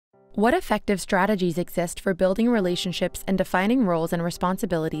What effective strategies exist for building relationships and defining roles and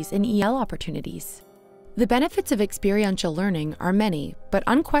responsibilities in EL opportunities? The benefits of experiential learning are many, but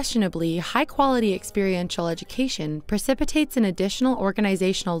unquestionably, high-quality experiential education precipitates an additional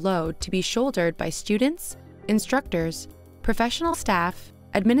organizational load to be shouldered by students, instructors, professional staff,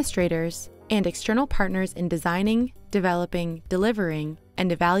 administrators, and external partners in designing, developing, delivering,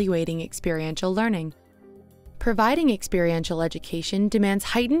 and evaluating experiential learning. Providing experiential education demands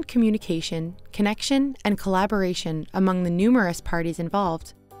heightened communication, connection, and collaboration among the numerous parties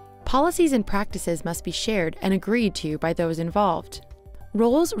involved. Policies and practices must be shared and agreed to by those involved.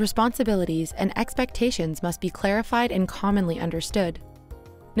 Roles, responsibilities, and expectations must be clarified and commonly understood.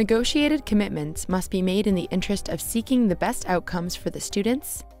 Negotiated commitments must be made in the interest of seeking the best outcomes for the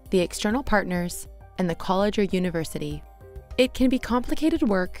students, the external partners, and the college or university. It can be complicated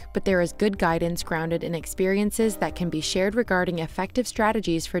work, but there is good guidance grounded in experiences that can be shared regarding effective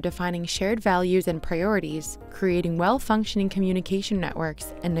strategies for defining shared values and priorities, creating well-functioning communication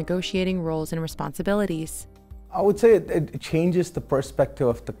networks, and negotiating roles and responsibilities. I would say it changes the perspective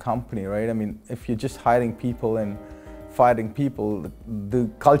of the company, right? I mean, if you're just hiring people and firing people, the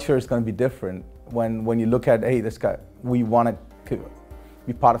culture is going to be different. When you look at, hey, this guy, we want to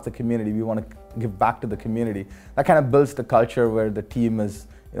be part of the community, we want to give back to the community. That kind of builds the culture where the team is,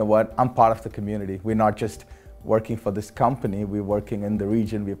 you know what, I'm part of the community. We're not just working for this company, we're working in the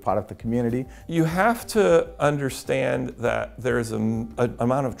region, we're part of the community. You have to understand that there's an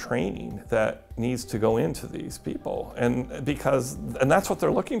amount of training that needs to go into these people, and that's what they're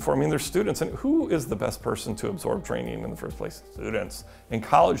looking for. I mean, they're students, and who is the best person to absorb training in the first place? Students, and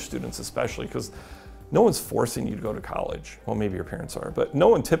college students especially, because no one's forcing you to go to college. Well, maybe your parents are, but no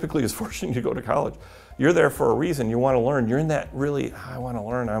one typically is forcing you to go to college. You're there for a reason. You want to learn. You're in that really, I want to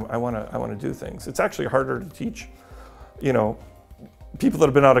learn. I want to do things. It's actually harder to teach, you know, people that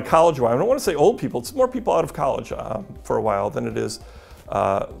have been out of college a while. I don't want to say old people. It's more people out of college for a while than it is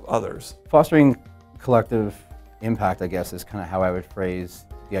others. Fostering collective impact, I guess, is kind of how I would phrase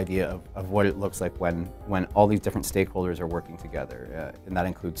the idea of what it looks like when all these different stakeholders are working together, and that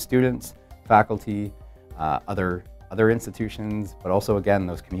includes students, faculty, other institutions, but also again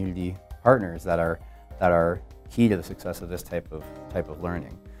those community partners that are key to the success of this type of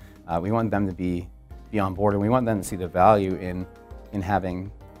learning. We want them to be on board, and we want them to see the value in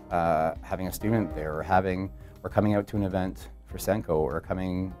having a student there, or coming out to an event for Senko, or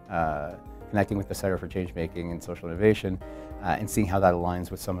connecting with the Center for Change Making and Social Innovation, and seeing how that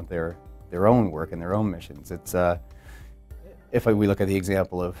aligns with some of their own work and their own missions. If we look at the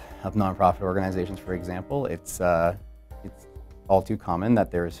example of nonprofit organizations, for example, it's all too common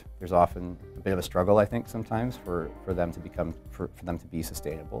that there's often a bit of a struggle, I think, sometimes for them to be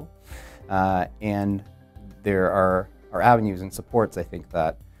sustainable, and there are avenues and supports, I think,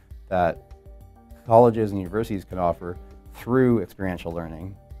 that colleges and universities can offer through experiential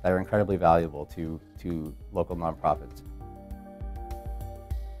learning that are incredibly valuable to local nonprofits.